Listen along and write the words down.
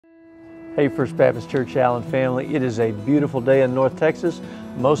Hey, First Baptist Church Allen family, it is a beautiful day in North Texas.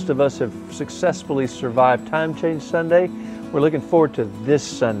 Most of us have successfully survived Time Change Sunday. We're looking forward to this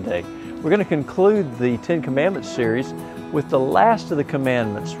Sunday. We're going to conclude the Ten Commandments series with the last of the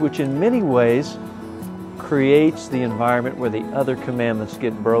commandments, which in many ways creates the environment where the other commandments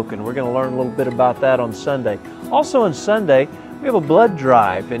get broken. We're going to learn a little bit about that on Sunday. Also on Sunday, we have a blood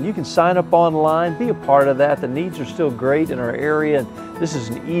drive, and you can sign up online, be a part of that. The needs are still great in our area, and this is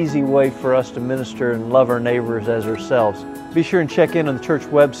an easy way for us to minister and love our neighbors as ourselves. Be sure and check in on the church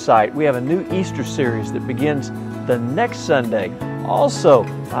website. We have a new Easter series that begins the next Sunday. Also,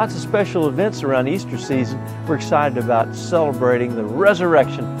 lots of special events around Easter season. We're excited about celebrating the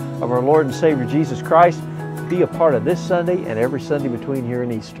resurrection of our Lord and Savior Jesus Christ. Be a part of this Sunday and every Sunday between here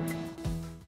and Easter.